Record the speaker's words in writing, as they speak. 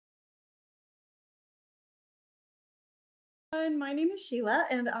My name is Sheila,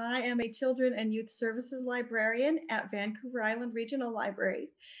 and I am a Children and Youth Services Librarian at Vancouver Island Regional Library.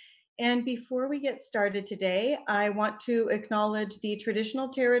 And before we get started today, I want to acknowledge the traditional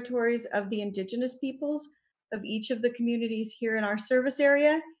territories of the Indigenous peoples of each of the communities here in our service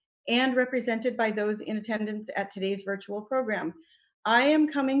area and represented by those in attendance at today's virtual program. I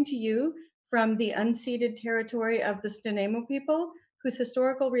am coming to you from the unceded territory of the Snuneymuxw people, whose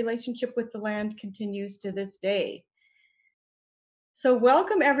historical relationship with the land continues to this day. So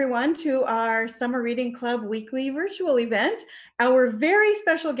welcome everyone to our Summer Reading Club weekly virtual event. Our very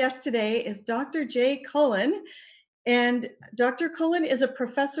special guest today is Dr. Jay Cullen. And Dr. Cullen is a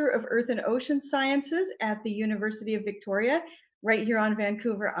professor of Earth and Ocean Sciences at the University of Victoria, right here on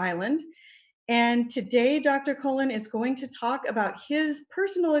Vancouver Island. And today, Dr. Cullen is going to talk about his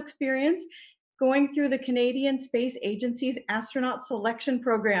personal experience going through the Canadian Space Agency's astronaut selection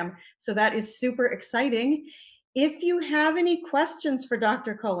program. So that is super exciting. If you have any questions for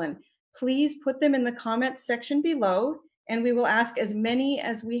Dr. Cullen, please put them in the comments section below, and we will ask as many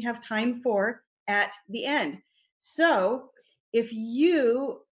as we have time for at the end. So if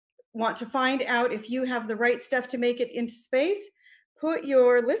you want to find out if you have the right stuff to make it into space, put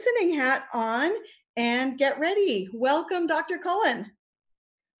your listening hat on and get ready. Welcome, Dr. Cullen.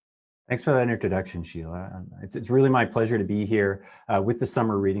 Thanks for that introduction, Sheila. It's really my pleasure to be here with the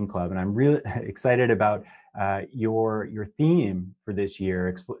Summer Reading Club, and I'm really excited about your theme for this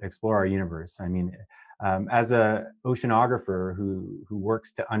year, Explore Our Universe. I mean, as an oceanographer who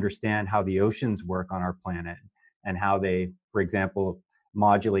works to understand how the oceans work on our planet and how they, for example,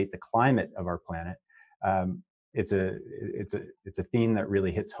 modulate the climate of our planet, it's a theme that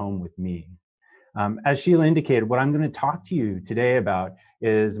really hits home with me. As Sheila indicated, what I'm going to talk to you today about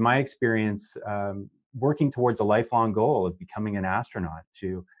is my experience working towards a lifelong goal of becoming an astronaut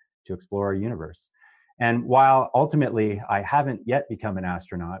to explore our universe. And while ultimately I haven't yet become an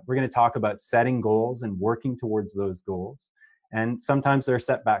astronaut, we're going to talk about setting goals and working towards those goals. And sometimes there are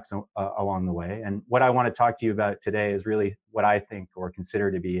setbacks along the way. And what I want to talk to you about today is really what I think or consider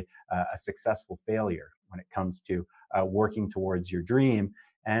to be a successful failure when it comes to working towards your dream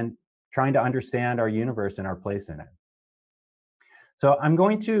and trying to understand our universe and our place in it. So I'm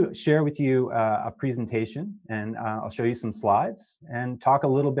going to share with you a presentation, and I'll show you some slides and talk a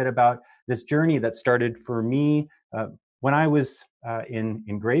little bit about this journey that started for me when I was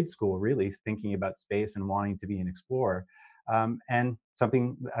in grade school, really thinking about space and wanting to be an explorer, and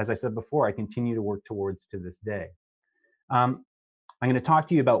something, as I said before, I continue to work towards to this day. I'm going to talk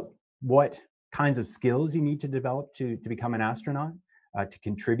to you about what kinds of skills you need to develop to become an astronaut, to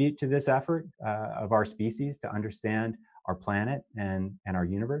contribute to this effort of our species to understand our planet and our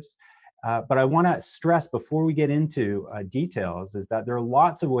universe. But I want to stress before we get into details is that there are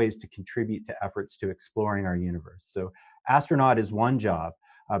lots of ways to contribute to efforts to exploring our universe. So astronaut is one job,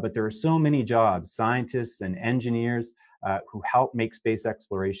 but there are so many jobs, scientists and engineers who help make space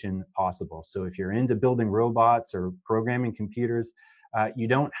exploration possible. So if you're into building robots or programming computers, you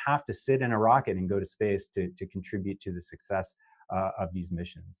don't have to sit in a rocket and go to space to contribute to the success of these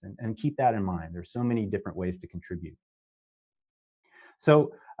missions. And keep that in mind. There's so many different ways to contribute.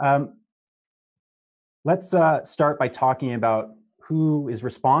 So let's start by talking about who is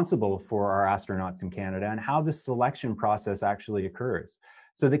responsible for our astronauts in Canada and how this selection process actually occurs.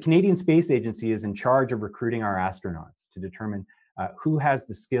 So the Canadian Space Agency is in charge of recruiting our astronauts to determine who has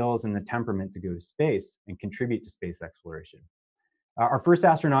the skills and the temperament to go to space and contribute to space exploration. Our first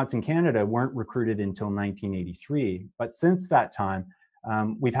astronauts in Canada weren't recruited until 1983, but since that time,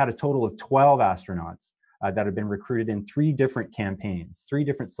 we've had a total of 12 astronauts that have been recruited in 3 different campaigns, 3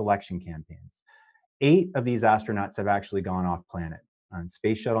 different selection campaigns. 8 of these astronauts have actually gone off planet on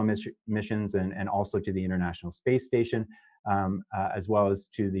space shuttle missions and also to the International Space Station, as well as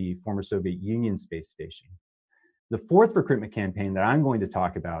to the former Soviet Union space station. The 4th recruitment campaign that I'm going to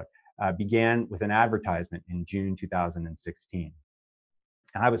talk about began with an advertisement in June 2016.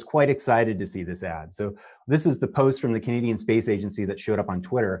 And I was quite excited to see this ad. So this is the post from the Canadian Space Agency that showed up on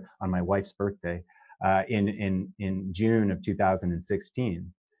Twitter on my wife's birthday in June of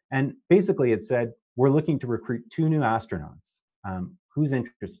 2016. And basically it said, we're looking to recruit 2 new astronauts. Who's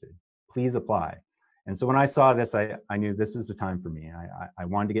interested? Please apply. And so when I saw this, I knew this is the time for me. I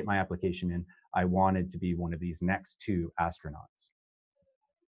wanted to get my application in. I wanted to be one of these next 2 astronauts.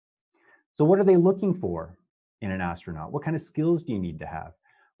 So what are they looking for in an astronaut? What kind of skills do you need to have?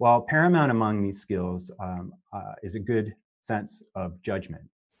 Well, paramount among these skills is a good sense of judgment,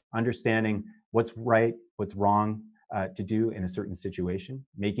 understanding what's right, what's wrong to do in a certain situation,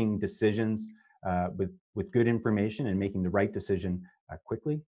 making decisions with good information and making the right decision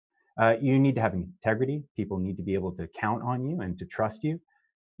quickly. You need to have integrity. People need to be able to count on you and to trust you.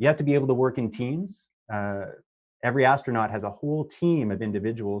 You have to be able to work in teams. Every astronaut has a whole team of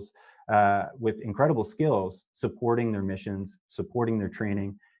individuals with incredible skills supporting their missions, supporting their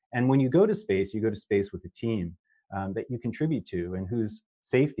training. And when you go to space with a team that you contribute to and whose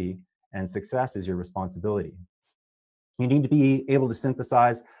safety and success is your responsibility. You need to be able to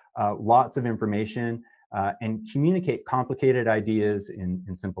synthesize lots of information and communicate complicated ideas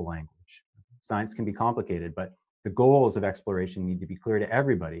in simple language. Science can be complicated, but the goals of exploration need to be clear to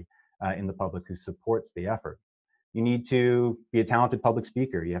everybody in the public who supports the effort. You need to be a talented public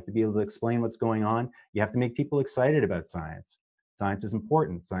speaker. You have to be able to explain what's going on. You have to make people excited about science. Science is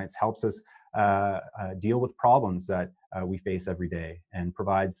important. Science helps us deal with problems that we face every day and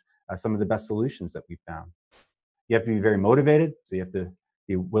provides some of the best solutions that we've found. You have to be very motivated, so you have to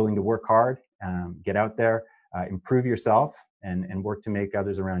be willing to work hard, get out there, improve yourself, and work to make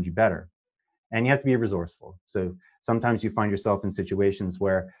others around you better. And you have to be resourceful. So sometimes you find yourself in situations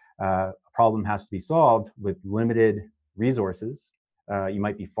where a problem has to be solved with limited resources. You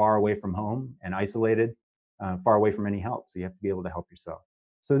might be far away from home and isolated, far away from any help. So you have to be able to help yourself.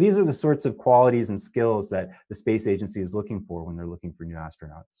 So these are the sorts of qualities and skills that the space agency is looking for when they're looking for new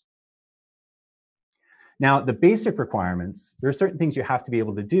astronauts. Now, the basic requirements, there are certain things you have to be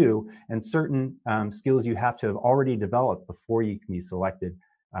able to do and certain skills you have to have already developed before you can be selected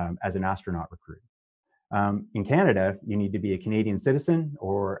as an astronaut recruit. In Canada, you need to be a Canadian citizen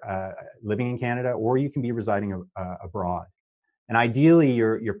or living in Canada, or you can be residing abroad. And ideally,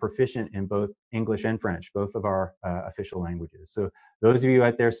 you're proficient in both English and French, both of our official languages. So those of you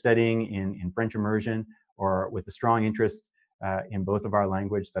out there studying in French immersion or with a strong interest in both of our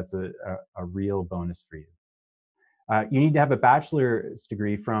language, that's a real bonus for you. You need to have a bachelor's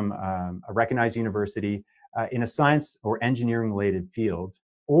degree from a recognized university in a science or engineering related field,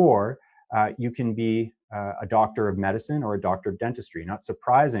 or you can be a doctor of medicine or a doctor of dentistry. Not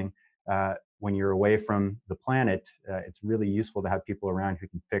surprising, when you're away from the planet, it's really useful to have people around who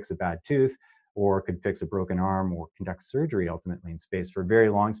can fix a bad tooth or could fix a broken arm or conduct surgery ultimately in space for very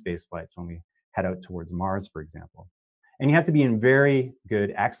long space flights when we head out towards Mars, for example. And you have to be in very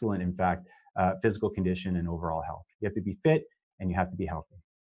good, excellent, in fact, physical condition and overall health. You have to be fit and you have to be healthy.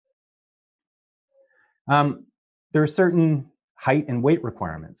 There are certain height and weight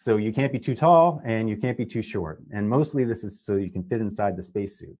requirements. So you can't be too tall and you can't be too short. And mostly this is so you can fit inside the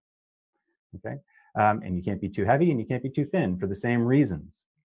spacesuit. Okay? And you can't be too heavy and you can't be too thin for the same reasons.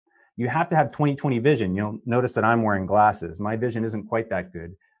 You have to have 20/20 vision. You'll notice that I'm wearing glasses. My vision isn't quite that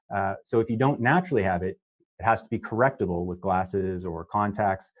good. So if you don't naturally have it, it has to be correctable with glasses or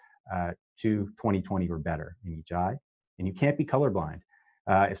contacts to 20/20 or better in each eye. And you can't be colorblind.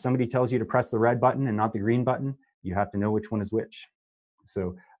 If somebody tells you to press the red button and not the green button, you have to know which one is which.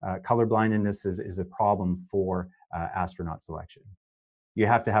 So colorblindness is a problem for astronaut selection. You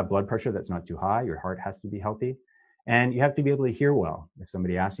have to have blood pressure that's not too high. Your heart has to be healthy. And you have to be able to hear well. If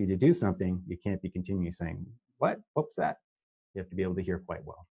somebody asks you to do something, you can't be continually saying, what was that? You have to be able to hear quite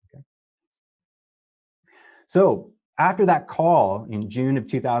well. Okay. So after that call in June of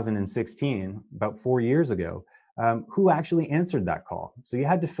 2016, about 4 years ago, who actually answered that call? So you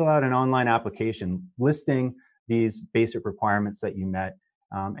had to fill out an online application listing these basic requirements that you met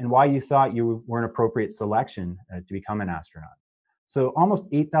and why you thought you were an appropriate selection to become an astronaut. So almost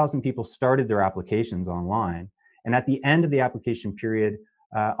 8,000 people started their applications online. And at the end of the application period,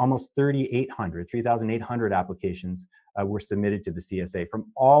 almost 3,800 applications were submitted to the CSA from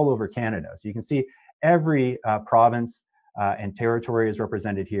all over Canada. So you can see every province and territory is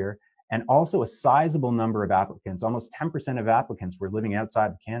represented here, and also a sizable number of applicants. Almost 10% of applicants were living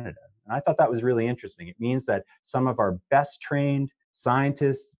outside of Canada. And I thought that was really interesting. It means that some of our best trained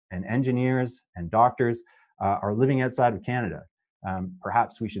scientists and engineers and doctors are living outside of Canada.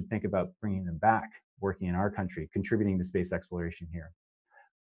 Perhaps we should think about bringing them back, working in our country, contributing to space exploration here.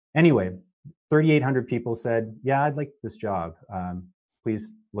 Anyway, 3,800 people said, yeah, I'd like this job.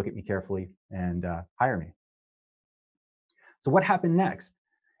 Please look at me carefully and hire me. So what happened next?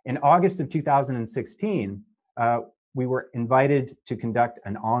 In August of 2016, we were invited to conduct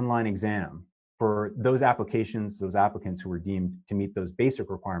an online exam for those applications, those applicants who were deemed to meet those basic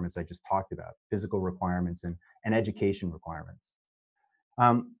requirements I just talked about, physical requirements and education requirements.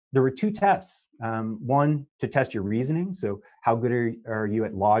 There were two tests, one to test your reasoning. So how good are you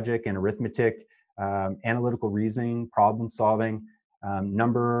at logic and arithmetic, analytical reasoning, problem solving,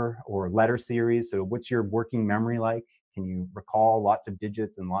 number or letter series. So what's your working memory like? Can you recall lots of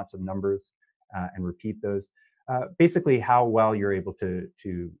digits and lots of numbers and repeat those? Basically how well you're able to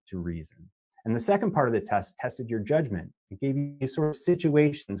reason. And the second part of the test tested your judgment. It gave you sort of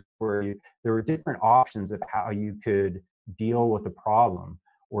situations where there were different options of how you could deal with a problem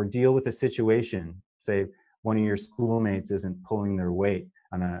or deal with a situation. Say one of your schoolmates isn't pulling their weight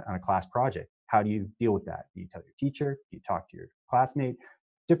on a class project. How do you deal with that? Do you tell your teacher? Do you talk to your classmate?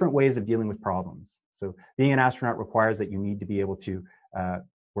 Different ways of dealing with problems. So being an astronaut requires that you need to be able to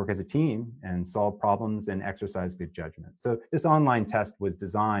work as a team and solve problems and exercise good judgment. So this online test was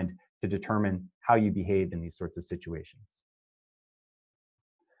designed to determine how you behaved in these sorts of situations.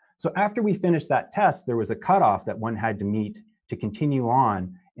 So after we finished that test, there was a cutoff that one had to meet to continue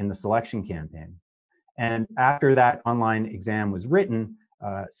on in the selection campaign. And after that online exam was written,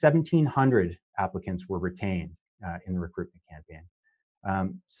 1,700 applicants were retained in the recruitment campaign.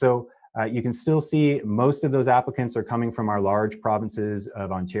 You can still see most of those applicants are coming from our large provinces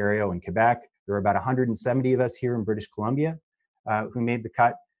of Ontario and Quebec. There are about 170 of us here in British Columbia who made the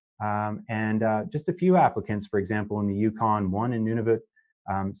cut. Just a few applicants, for example, in the Yukon, one in Nunavut,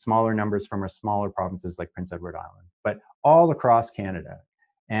 smaller numbers from our smaller provinces like Prince Edward Island, but all across Canada.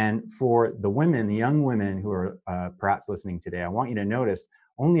 And for the women, the young women who are perhaps listening today, I want you to notice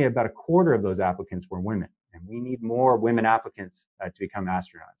only about a quarter of those applicants were women. And we need more women applicants to become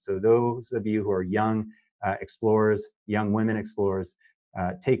astronauts. So those of you who are young explorers, young women explorers,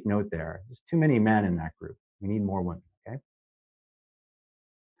 take note there. There's too many men in that group. We need more women, okay?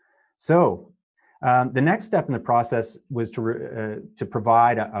 So the next step in the process was to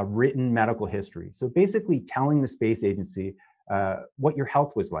provide a written medical history. So basically telling the space agency what your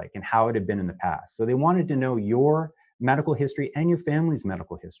health was like and how it had been in the past. So they wanted to know your medical history and your family's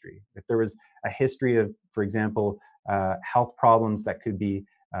medical history. If there was a history of, for example, health problems that could be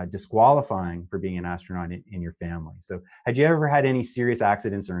disqualifying for being an astronaut in your family. So had you ever had any serious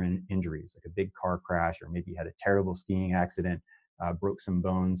accidents or injuries, like a big car crash, or maybe you had a terrible skiing accident, broke some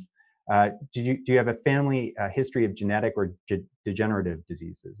bones? Do you have a family history of genetic or degenerative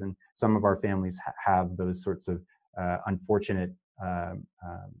diseases? And some of our families have those sorts of unfortunate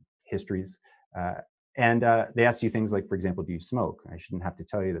histories. They ask you things like, for example, do you smoke? I shouldn't have to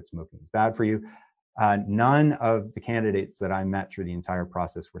tell you that smoking is bad for you. None of the candidates that I met through the entire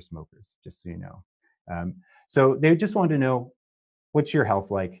process were smokers, just so you know. So they just wanted to know, what's your health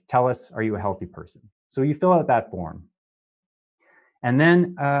like? Tell us, are you a healthy person? So you fill out that form. And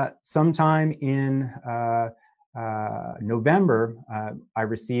then sometime in November, I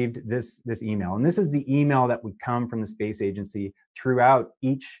received this email. And this is the email that would come from the space agency throughout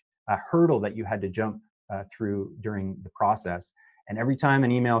each hurdle that you had to jump through during the process. And every time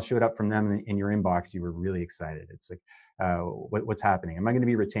an email showed up from them in your inbox, you were really excited. It's like, what's happening? Am I going to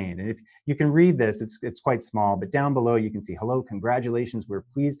be retained? And if you can read this, it's quite small, but down below you can see, hello, congratulations. We're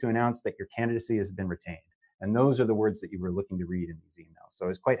pleased to announce that your candidacy has been retained. And those are the words that you were looking to read in these emails. So I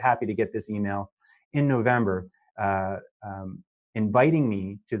was quite happy to get this email in November inviting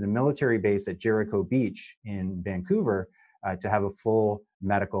me to the military base at Jericho Beach in Vancouver to have a full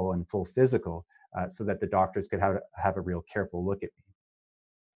medical and full physical so that the doctors could have a real careful look at me.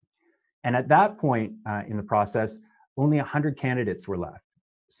 And at that point in the process, only 100 candidates were left.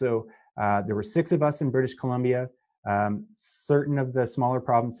 So there were 6 of us in British Columbia. Certain of the smaller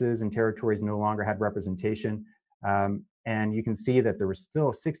provinces and territories no longer had representation. And you can see that there were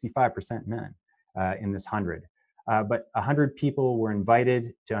still 65% men in this 100. But 100 people were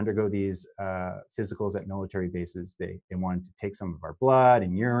invited to undergo these physicals at military bases. They wanted to take some of our blood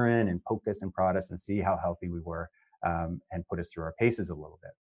and urine and poke us and prod us and see how healthy we were and put us through our paces a little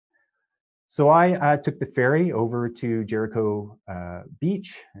bit. So I took the ferry over to Jericho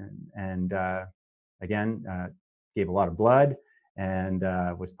Beach and again, gave a lot of blood and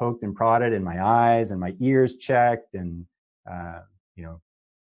was poked and prodded in my eyes and my ears checked and,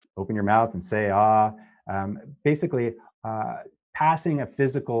 open your mouth and say, ah. Basically, passing a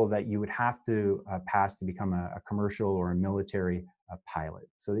physical that you would have to pass to become a commercial or a military pilot.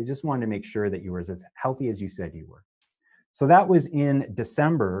 So they just wanted to make sure that you were as healthy as you said you were. So that was in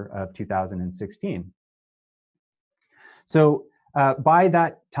December of 2016. So by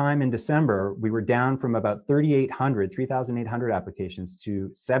that time in December, we were down from about 3,800 applications to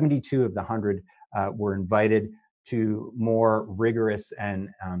 72 of the 100 were invited to more rigorous and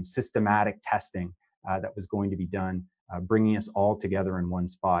systematic testing that was going to be done, bringing us all together in one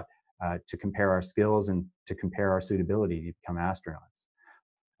spot to compare our skills and to compare our suitability to become astronauts.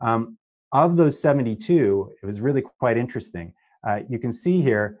 Of those 72, it was really quite interesting. You can see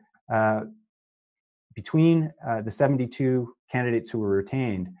here, between the 72 candidates who were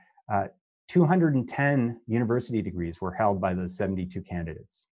retained, 210 university degrees were held by those 72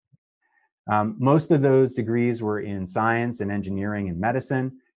 candidates. Most of those degrees were in science and engineering and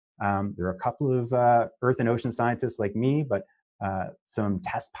medicine. There are a couple of Earth and ocean scientists like me, but some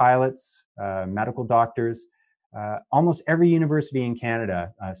test pilots, medical doctors. Almost every university in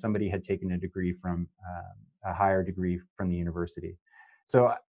Canada, somebody had taken a degree from a higher degree from the university.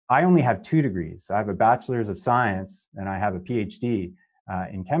 So I only have 2 degrees. I have a bachelor's of science and I have a PhD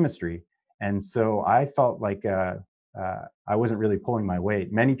in chemistry. And so I felt like I wasn't really pulling my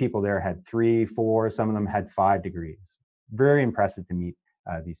weight. Many people there had 3, 4, some of them had 5 degrees. Very impressive to meet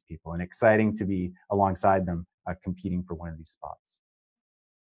these people and exciting to be alongside them competing for one of these spots.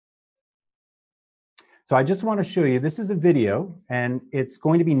 So I just want to show you, this is a video and it's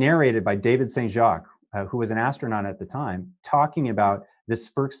going to be narrated by David St. Jacques, who was an astronaut at the time, talking about this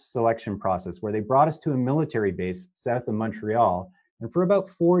first selection process where they brought us to a military base south of Montreal. And for about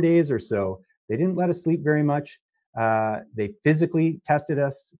 4 days or so, they didn't let us sleep very much. They physically tested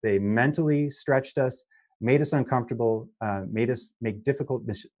us, they mentally stretched us, made us uncomfortable, made us make difficult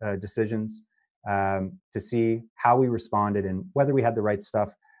decisions to see how we responded and whether we had the right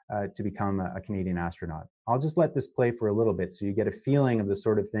stuff to become a Canadian astronaut. I'll just let this play for a little bit so you get a feeling of the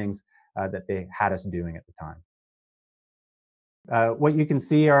sort of things that they had us doing at the time. What you can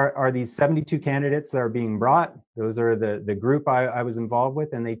see are these 72 candidates that are being brought. Those are the group I was involved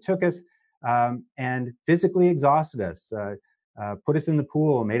with, and they took us and physically exhausted us, put us in the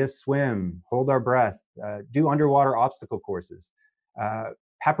pool, made us swim, hold our breath, do underwater obstacle courses,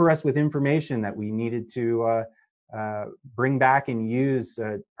 pepper us with information that we needed to bring back and use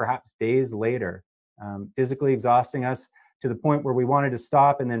perhaps days later, physically exhausting us to the point where we wanted to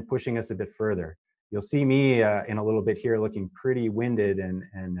stop and then pushing us a bit further. You'll see me in a little bit here looking pretty winded and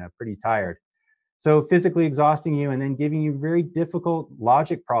pretty tired. So physically exhausting you and then giving you very difficult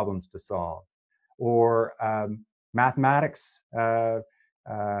logic problems to solve, or mathematics,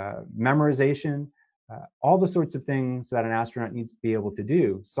 memorization, all the sorts of things that an astronaut needs to be able to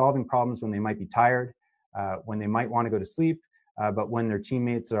do, solving problems when they might be tired, when they might want to go to sleep, but when their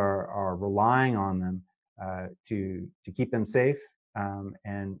teammates are relying on them to keep them safe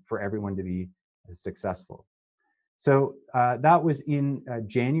and for everyone to be successful. So that was in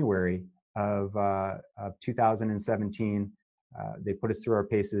January of 2017. They put us through our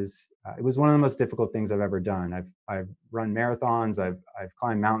paces. It was one of the most difficult things I've ever done. I've run marathons, I've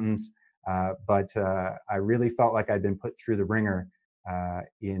climbed mountains, but I really felt like I'd been put through the ringer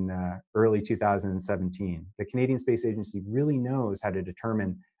in early 2017. The Canadian Space Agency really knows how to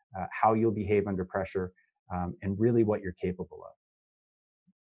determine how you'll behave under pressure and really what you're capable of.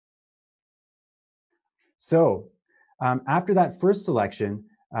 So after that first selection,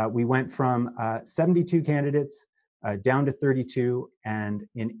 we went from 72 candidates down to 32. And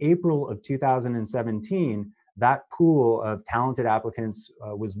in April of 2017, that pool of talented applicants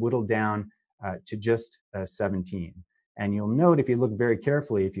was whittled down to just 17. And you'll note, if you look very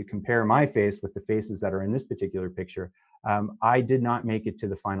carefully, if you compare my face with the faces that are in this particular picture, I did not make it to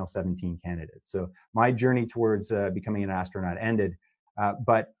the final 17 candidates. So my journey towards becoming an astronaut ended.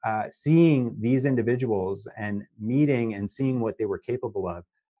 But seeing these individuals and meeting and seeing what they were capable of,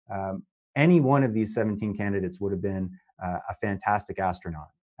 any one of these 17 candidates would have been a fantastic astronaut.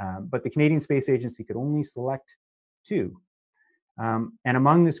 But the Canadian Space Agency could only select 2. And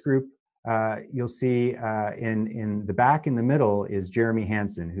among this group, you'll see in the back in the middle is Jeremy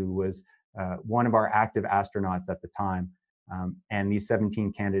Hansen, who was one of our active astronauts at the time. And these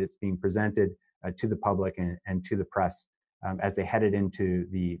 17 candidates being presented to the public and to the press as they headed into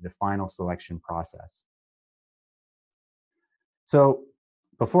the final selection process. So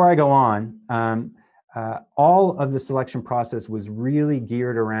before I go on, all of the selection process was really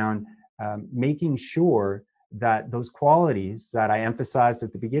geared around making sure that those qualities that I emphasized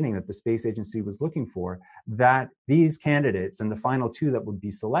at the beginning that the space agency was looking for, that these candidates and the final 2 that would be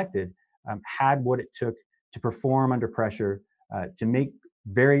selected had what it took to perform under pressure, to make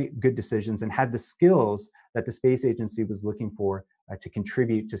very good decisions, and had the skills that the space agency was looking for to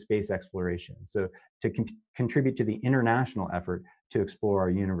contribute to space exploration. So to contribute to the international effort to explore our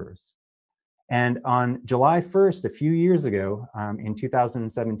universe. And on July 1st, a few years ago, in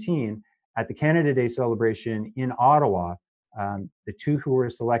 2017, at the Canada Day celebration in Ottawa, the 2 who were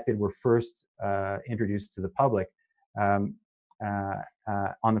selected were first introduced to the public on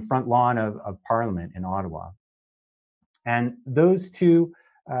the front lawn of Parliament in Ottawa. And those 2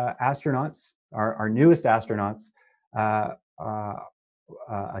 astronauts, our newest astronauts, a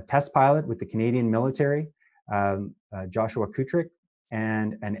test pilot with the Canadian military, Joshua Kutrick,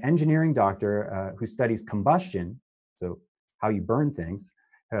 and an engineering doctor who studies combustion, so how you burn things,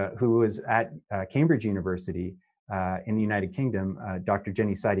 who was at Cambridge University in the United Kingdom, Dr.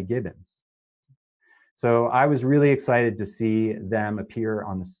 Jenny Seide Gibbons. So I was really excited to see them appear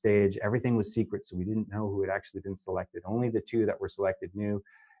on the stage. Everything was secret, so we didn't know who had actually been selected. Only the two that were selected knew.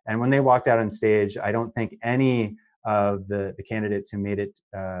 And when they walked out on stage, I don't think any of the candidates who made it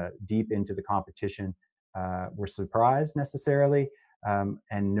deep into the competition were surprised necessarily,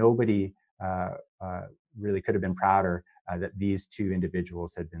 and nobody really could have been prouder that these two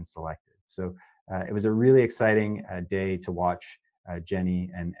individuals had been selected. So it was a really exciting day to watch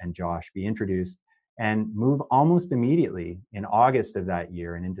Jenny and Josh be introduced and move almost immediately in August of that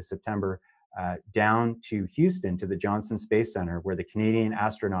year and into September down to Houston to the Johnson Space Center, where the Canadian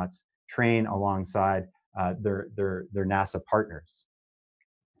astronauts train alongside their NASA partners.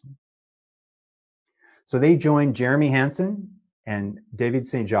 So they joined Jeremy Hansen and David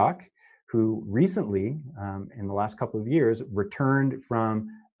St. Jacques, who recently, in the last couple of years, returned from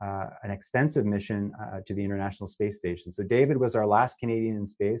an extensive mission to the International Space Station. So David was our last Canadian in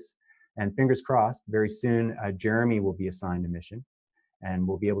space, and fingers crossed, very soon Jeremy will be assigned a mission, and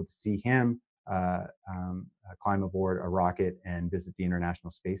we'll be able to see him climb aboard a rocket and visit the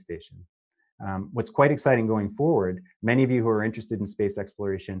International Space Station. What's quite exciting going forward, many of you who are interested in space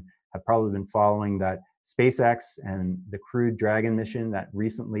exploration have probably been following that SpaceX and the crewed Dragon mission that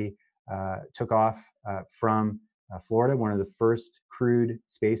recently took off from Florida, one of the first crewed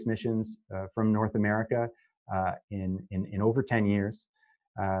space missions from North America in over 10 years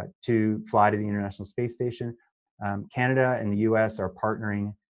to fly to the International Space Station. Canada and the US are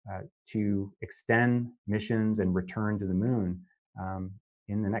partnering to extend missions and return to the moon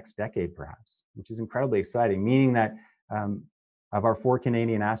in the next decade, perhaps, which is incredibly exciting, meaning that of our 4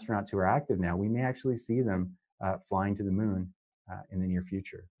 Canadian astronauts who are active now, we may actually see them flying to the moon in the near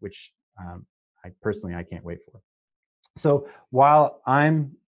future, which I personally can't wait for. So while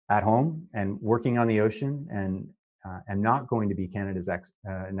I'm at home and working on the ocean and am not going to be Canada's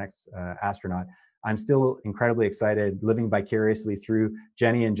next astronaut, I'm still incredibly excited, living vicariously through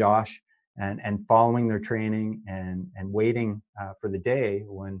Jenny and Josh and following their training and waiting for the day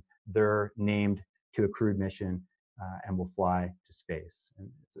when they're named to a crewed mission and will fly to space. And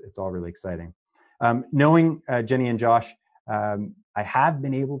it's all really exciting. Knowing Jenny and Josh, I have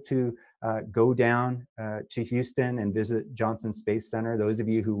been able to go down to Houston and visit Johnson Space Center. Those of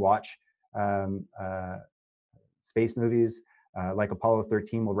you who watch space movies like Apollo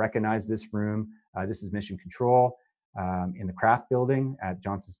 13 will recognize this room. This is Mission Control in the Kraft building at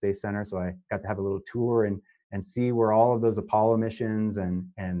Johnson Space Center. So I got to have a little tour and see where all of those Apollo missions and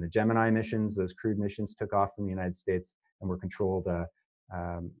the Gemini missions, those crewed missions, took off from the United States and were controlled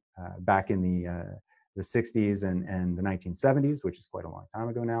back in the 60s and the 1970s, which is quite a long time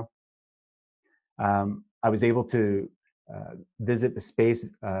ago now. I was able to visit the Space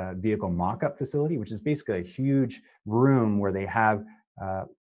Vehicle Mock-up Facility, which is basically a huge room where they have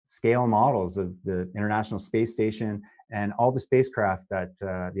scale models of the International Space Station and all the spacecraft that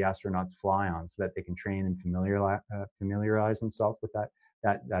the astronauts fly on, so that they can train and familiarize themselves with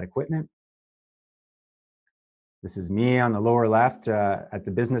that equipment. This is me on the lower left at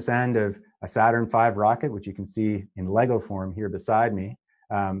the business end of a Saturn V rocket, which you can see in Lego form here beside me.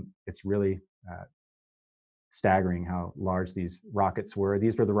 It's really staggering how large these rockets were.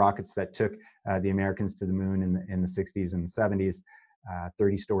 These were the rockets that took the Americans to the moon in the 60s and the 70s,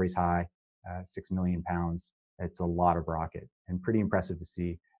 30 stories high, 6 million pounds. It's a lot of rocket and pretty impressive to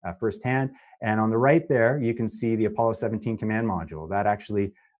see firsthand. And on the right there, you can see the Apollo 17 command module that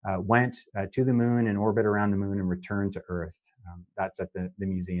actually went to the moon and orbit around the moon and returned to Earth. That's at the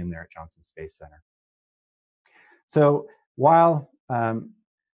museum there at Johnson Space Center. So while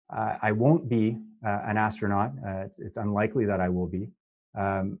I won't be an astronaut, it's unlikely that I will be,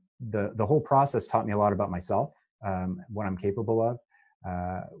 the whole process taught me a lot about myself, what I'm capable of,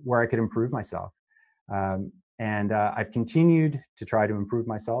 where I could improve myself. And I've continued to try to improve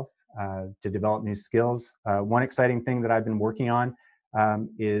myself, to develop new skills. One exciting thing that I've been working on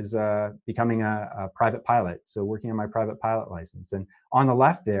is becoming a private pilot. So working on my private pilot license. And on the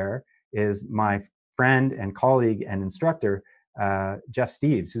left there is my friend and colleague and instructor, Jeff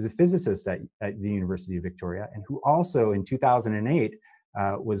Steeves, who's a physicist at the University of Victoria, and who also in 2008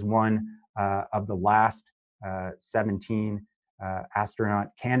 was one of the last 17 astronaut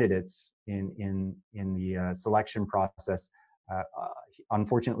candidates in the selection process.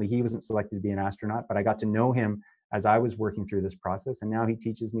 Unfortunately, he wasn't selected to be an astronaut, but I got to know him as I was working through this process, and now he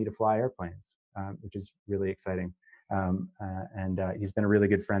teaches me to fly airplanes, which is really exciting. And he's been a really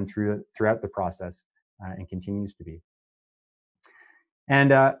good friend throughout the process and continues to be.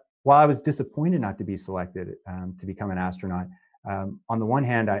 And while I was disappointed not to be selected to become an astronaut, on the one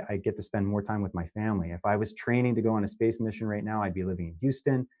hand, I get to spend more time with my family. If I was training to go on a space mission right now, I'd be living in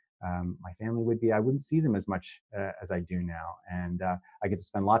Houston. my family would be. I wouldn't see them as much as I do now. And I get to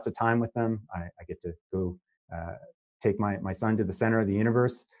spend lots of time with them. I get to go take my son to the center of the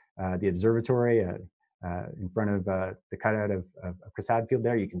universe, the observatory in front of the cutout of Chris Hadfield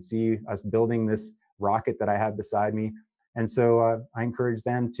there. You can see us building this rocket that I have beside me. And so I encourage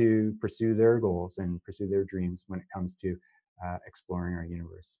them to pursue their goals and pursue their dreams when it comes to exploring our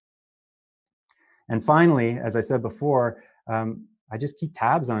universe. And finally, as I said before, I just keep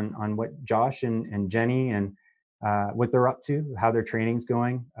tabs on what Josh and Jenny and what they're up to, how their training's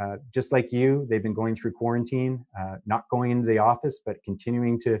going. Just like you, they've been going through quarantine, not going into the office, but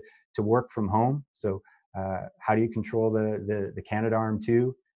continuing to work from home. So how do you control the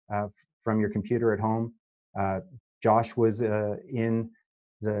Canadarm2 from your computer at home? Josh was in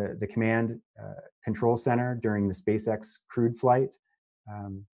the command control center during the SpaceX crewed flight.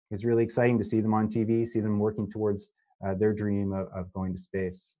 It's really exciting to see them on TV, see them working towards their dream of going to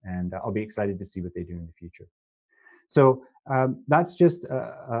space. And I'll be excited to see what they do in the future. So that's just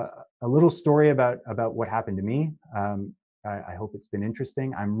a little story about what happened to me. I hope it's been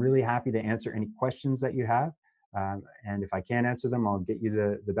interesting. I'm really happy to answer any questions that you have. And if I can't answer them, I'll get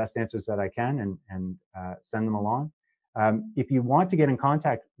you the best answers that I can and send them along. If you want to get in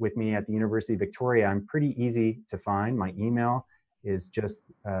contact with me at the University of Victoria, I'm pretty easy to find. My email is just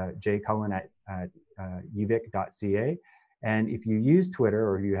jcullen@uvic.ca. And if you use Twitter,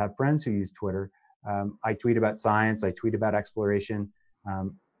 or you have friends who use Twitter, I tweet about science, I tweet about exploration,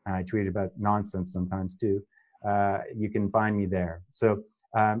 and I tweet about nonsense sometimes too. You can find me there. So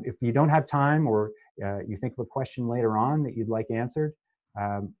if you don't have time, or you think of a question later on that you'd like answered,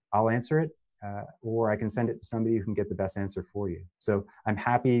 I'll answer it, or I can send it to somebody who can get the best answer for you. So I'm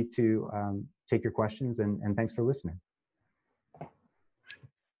happy to take your questions, and thanks for listening.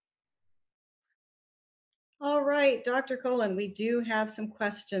 All right, Dr. Cullen, we do have some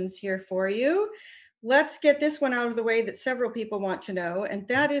questions here for you. Let's get this one out of the way that several people want to know, and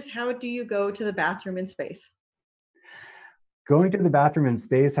that is, how do you go to the bathroom in space? Going to the bathroom in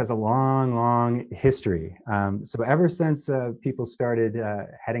space has a long, long history. So ever since people started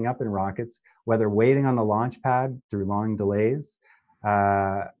heading up in rockets, whether waiting on the launch pad through long delays,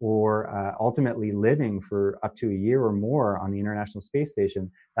 or ultimately living for up to a year or more on the International Space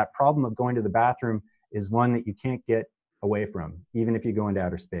Station, that problem of going to the bathroom is one that you can't get away from, even if you go into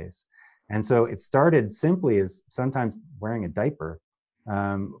outer space. And so it started simply as sometimes wearing a diaper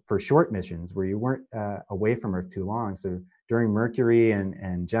for short missions where you weren't away from Earth too long. So during Mercury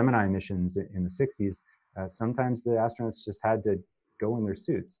and Gemini missions in the 60s, sometimes the astronauts just had to go in their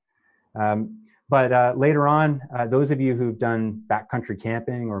suits. But later on, those of you who've done backcountry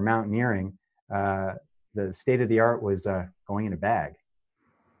camping or mountaineering, the state of the art was going in a bag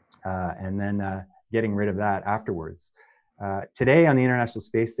and then getting rid of that afterwards. Today on the International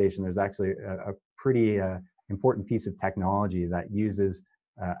Space Station, there's actually a pretty important piece of technology that uses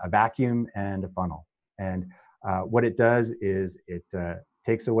a vacuum and a funnel. And what it does is it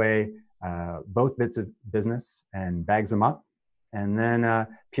takes away both bits of business and bags them up. And then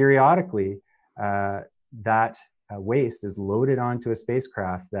periodically, that waste is loaded onto a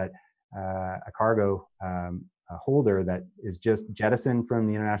spacecraft that a cargo holder that is just jettisoned from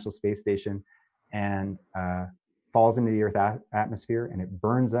the International Space Station and falls into the Earth atmosphere, and it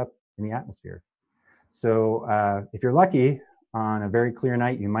burns up in the atmosphere. So if you're lucky, on a very clear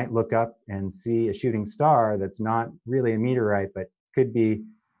night, you might look up and see a shooting star that's not really a meteorite, but could be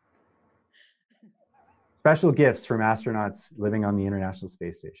special gifts from astronauts living on the International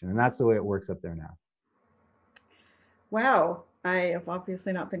Space Station. And that's the way it works up there now. Wow, I have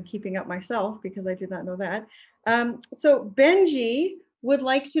obviously not been keeping up myself because I did not know that. So Benji would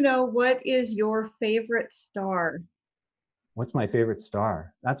like to know, what is your favorite star? What's my favorite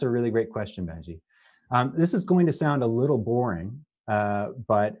star? That's a really great question, Benji. This is going to sound a little boring,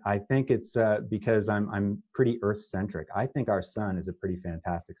 but I think it's because I'm pretty Earth-centric. I think our sun is a pretty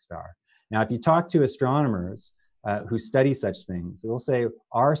fantastic star. Now, if you talk to astronomers who study such things, they'll say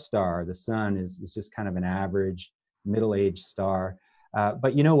our star, the sun, is just kind of an average, middle-aged star.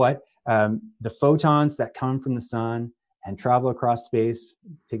 But you know what? The photons that come from the sun and travel across space,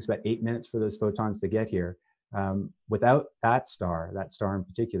 it takes about 8 minutes for those photons to get here. Without that star in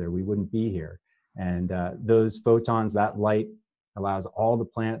particular, we wouldn't be here. And those photons, that light, allows all the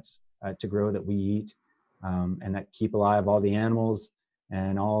plants to grow that we eat, and that keep alive all the animals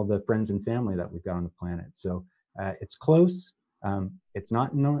and all the friends and family that we've got on the planet. So it's close. It's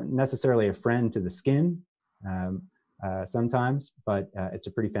not necessarily a friend to the skin sometimes, but it's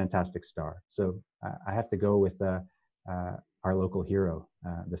a pretty fantastic star. So I have to go with our local hero,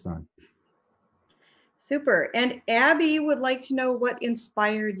 the sun. Super. And Abby would like to know what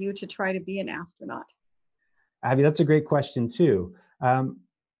inspired you to try to be an astronaut. Abby, that's a great question too. Um,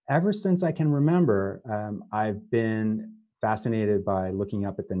 Ever since I can remember, I've been fascinated by looking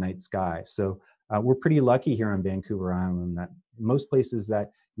up at the night sky. So we're pretty lucky here on Vancouver Island that most places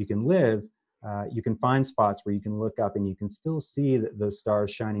that you can live, you can find spots where you can look up and you can still see those stars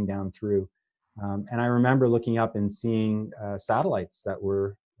shining down through. And I remember looking up and seeing satellites that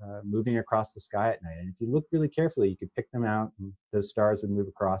were moving across the sky at night. And if you look really carefully, you could pick them out and those stars would move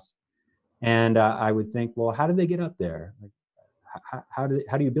across. And I would think, well, how did they get up there? Like, how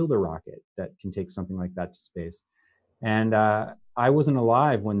do you build a rocket that can take something like that to space? And I wasn't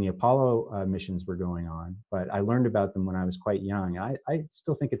alive when the Apollo missions were going on, but I learned about them when I was quite young. I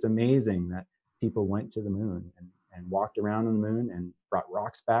still think it's amazing that people went to the moon and walked around on the moon and brought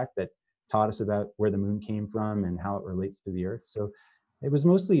rocks back that taught us about where the moon came from and how it relates to the Earth. So it was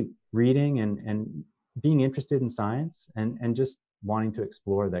mostly reading and being interested in science and just wanting to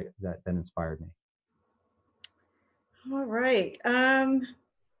explore that inspired me. All right.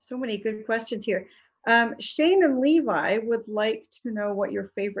 So many good questions here. Shane and Levi would like to know what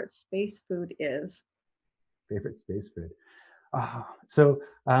your favorite space food is. Favorite space food.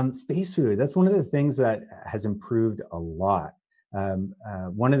 Space food, that's one of the things that has improved a lot.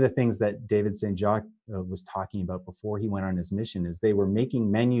 One of the things that David St. Jacques was talking about before he went on his mission is they were making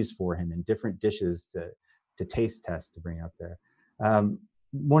menus for him in different dishes to taste test to bring up there.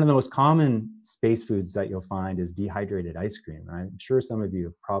 One of the most common space foods that you'll find is dehydrated ice cream. I'm sure some of you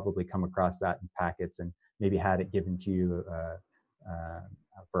have probably come across that in packets and maybe had it given to you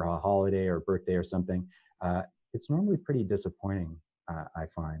for a holiday or birthday or something. It's normally pretty disappointing, I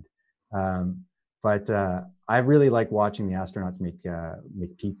find. But I really like watching the astronauts make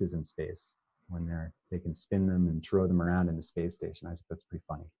pizzas in space when they can spin them and throw them around in the space station. I think that's pretty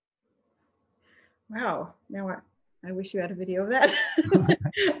funny. Wow. Now I wish you had a video of that.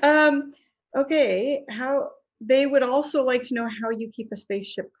 Okay. How they would also like to know how you keep a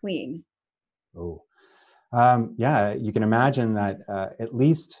spaceship clean. Oh, yeah. You can imagine that at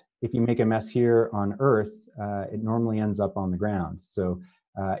least if you make a mess here on Earth, it normally ends up on the ground. So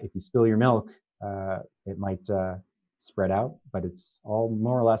if you spill your milk, it might spread out, but it's all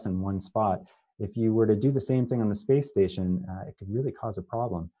more or less in one spot. If you were to do the same thing on the space station, it could really cause a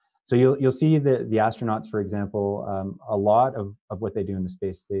problem. So you'll see the astronauts, for example, a lot of what they do in the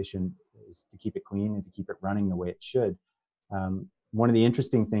space station is to keep it clean and to keep it running the way it should. One of the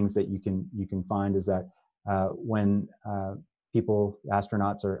interesting things that you can find is that when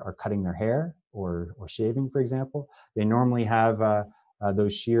astronauts are cutting their hair or shaving, for example, they normally have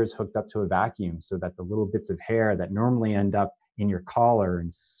those shears hooked up to a vacuum so that the little bits of hair that normally end up in your collar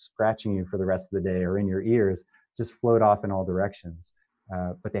and scratching you for the rest of the day or in your ears just float off in all directions.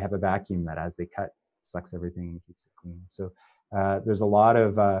 But they have a vacuum that as they cut, sucks everything and keeps it clean. So there's a lot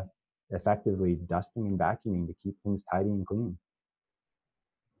of effectively dusting and vacuuming to keep things tidy and clean.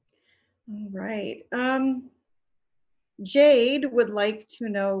 All right. Jade would like to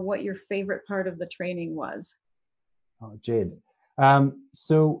know what your favorite part of the training was. Oh, Jade.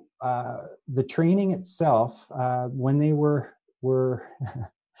 So the training itself, when they were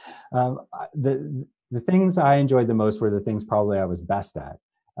the things I enjoyed the most were the things probably I was best at.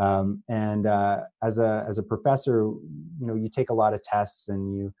 As a professor, you take a lot of tests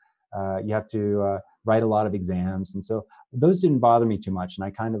and you have to write a lot of exams, and so those didn't bother me too much, and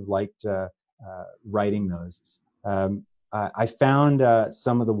I kind of liked writing those. I found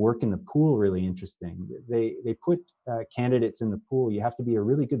some of the work in the pool really interesting. They put candidates in the pool. You have to be a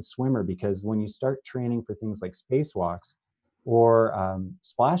really good swimmer because when you start training for things like spacewalks or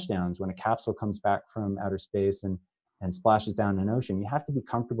splashdowns, when a capsule comes back from outer space and splashes down in an ocean, you have to be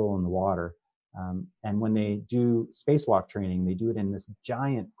comfortable in the water. And when they do spacewalk training, they do it in this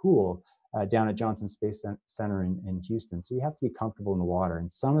giant pool down at Johnson Space Center in Houston. So you have to be comfortable in the water.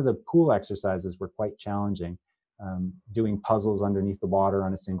 And some of the pool exercises were quite challenging. Doing puzzles underneath the water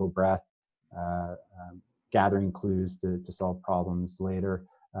on a single breath, gathering clues to solve problems later.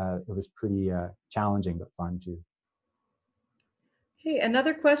 It was pretty challenging, but fun too. Okay,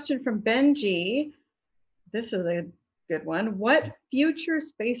 another question from Benji. This is a good one. What future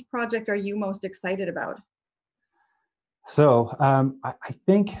space project are you most excited about? So I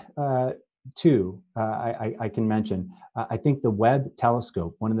think two I can mention. I think the Webb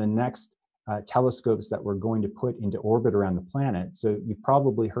telescope, one of the next telescopes that we're going to put into orbit around the planet. So you've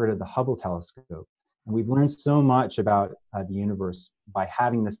probably heard of the Hubble telescope. And we've learned so much about the universe by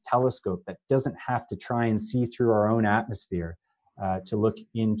having this telescope that doesn't have to try and see through our own atmosphere to look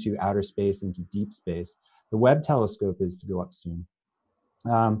into outer space, into deep space. The Webb telescope is to go up soon.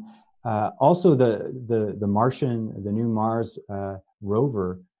 Also, the Martian, the new Mars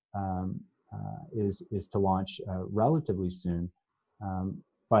rover is to launch relatively soon.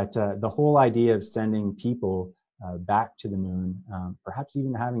 But the whole idea of sending people back to the moon, perhaps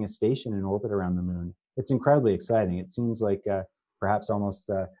even having a station in orbit around the moon, it's incredibly exciting. It seems like perhaps almost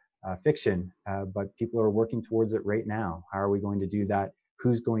fiction, but people are working towards it right now. How are we going to do that?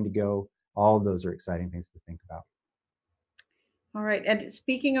 Who's going to go? All of those are exciting things to think about. All right. And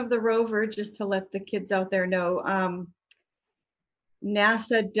speaking of the rover, just to let the kids out there know,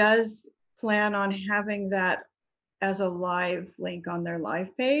 NASA does plan on having that as a live link on their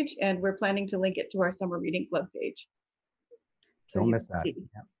live page, and we're planning to link it to our summer reading club page. So don't miss that.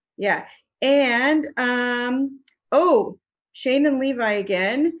 Yeah. And oh, Shane and Levi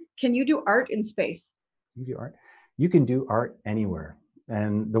again. Can you do art in space? You do art. You can do art anywhere,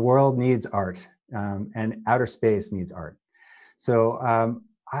 and the world needs art, and outer space needs art. So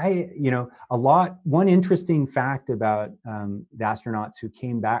one interesting fact about the astronauts who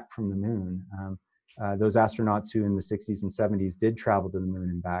came back from the moon, those astronauts who in the 60s and 70s did travel to the moon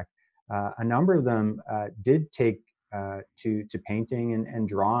and back, a number of them did take to painting and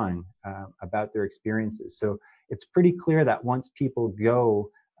drawing about their experiences. So it's pretty clear that once people go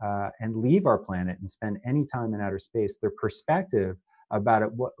and leave our planet and spend any time in outer space, their perspective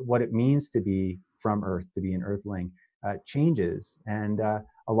about what it means to be from Earth, to be an Earthling, changes. And a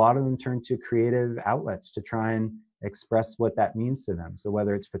lot of them turn to creative outlets to try and express what that means to them. So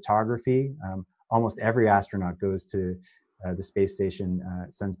whether it's photography, almost every astronaut goes to the space station,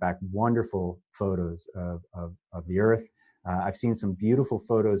 sends back wonderful photos of the Earth. I've seen some beautiful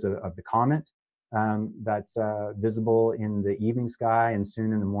photos of the comet that's visible in the evening sky and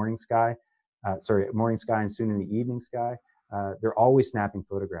soon in the morning sky. Morning sky and soon in the evening sky. They're always snapping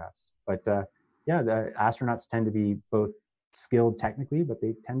photographs. But yeah, the astronauts tend to be both skilled technically, but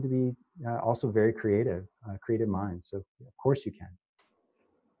they tend to be also very creative minds. So of course you can.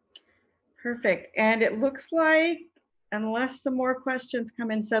 Perfect. And it looks like, unless some more questions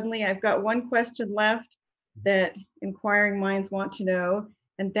come in suddenly, I've got one question left that inquiring minds want to know,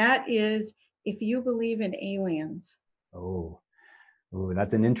 and that is if you believe in aliens. Oh,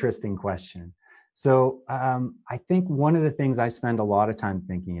 that's an interesting question. So I think one of the things I spend a lot of time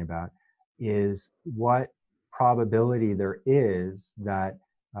thinking about is what probability there is that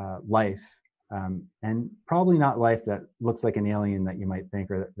life, and probably not life that looks like an alien that you might think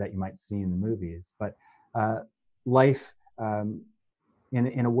or that you might see in the movies, but life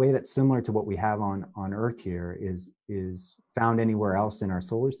in a way that's similar to what we have on Earth here is found anywhere else in our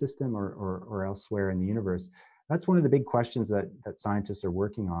solar system or elsewhere in the universe. That's one of the big questions that scientists are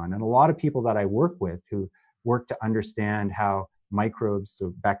working on. And a lot of people that I work with who work to understand how microbes,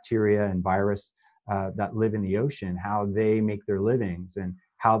 so bacteria and virus that live in the ocean, how they make their livings and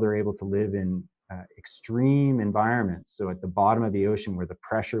how they're able to live in extreme environments. So at the bottom of the ocean where the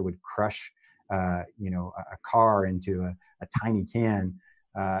pressure would crush a car into a tiny can,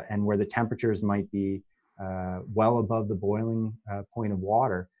 and where the temperatures might be well above the boiling point of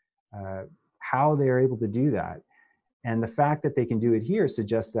water, how they're able to do that. And the fact that they can do it here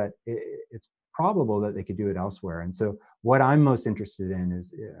suggests that it's probable that they could do it elsewhere. And so what I'm most interested in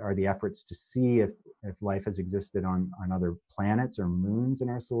are the efforts to see if life has existed on other planets or moons in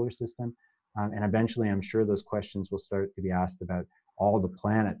our solar system. And eventually, I'm sure those questions will start to be asked about all the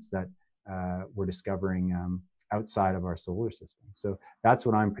planets that we're discovering outside of our solar system. So that's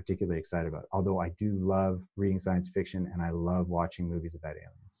what I'm particularly excited about, although I do love reading science fiction and I love watching movies about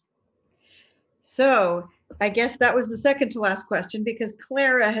aliens. So I guess that was the second to last question, because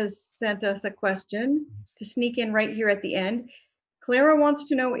Clara has sent us a question to sneak in right here at the end. Clara wants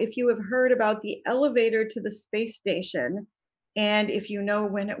to know if you have heard about the elevator to the space station and if you know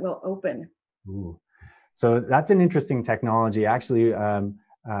when it will open. Ooh. So that's an interesting technology. Actually,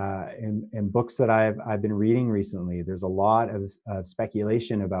 in books that I've been reading recently, there's a lot of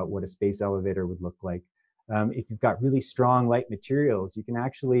speculation about what a space elevator would look like. If you've got really strong light materials, you can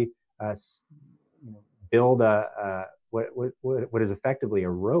actually build what is effectively a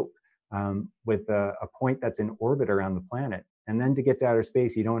rope with a point that's in orbit around the planet. And then to get to outer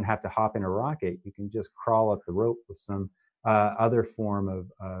space, you don't have to hop in a rocket. You can just crawl up the rope with some other form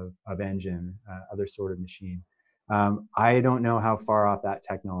of engine, other sort of machine. I don't know how far off that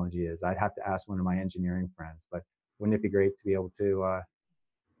technology is. I'd have to ask one of my engineering friends, but wouldn't it be great to be able to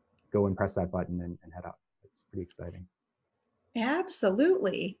go and press that button and head up? It's pretty exciting.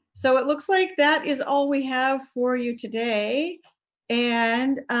 Absolutely. So it looks like that is all we have for you today.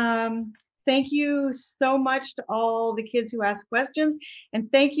 And thank you so much to all the kids who asked questions. And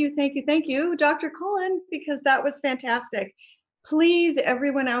thank you, Dr. Cullen, because that was fantastic. Please,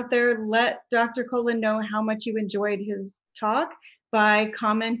 everyone out there, let Dr. Cullen know how much you enjoyed his talk by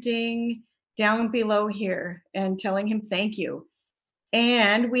commenting down below here and telling him thank you.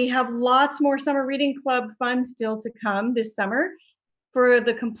 And we have lots more Summer Reading Club fun still to come this summer. For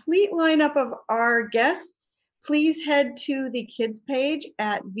the complete lineup of our guests, please head to the kids page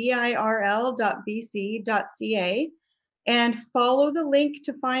at virl.bc.ca and follow the link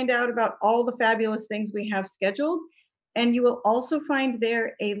to find out about all the fabulous things we have scheduled. And you will also find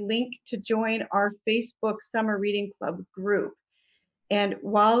there a link to join our Facebook Summer Reading Club group. And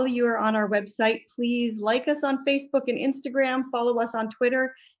while you're on our website, please like us on Facebook and Instagram, follow us on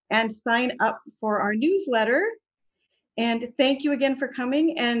Twitter, and sign up for our newsletter. And thank you again for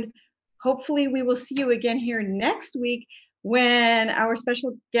coming. And hopefully we will see you again here next week when our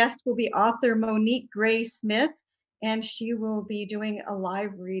special guest will be author Monique Gray Smith. And she will be doing a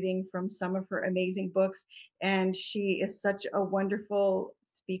live reading from some of her amazing books. And she is such a wonderful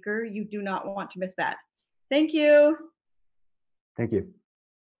speaker. You do not want to miss that. Thank you. Thank you.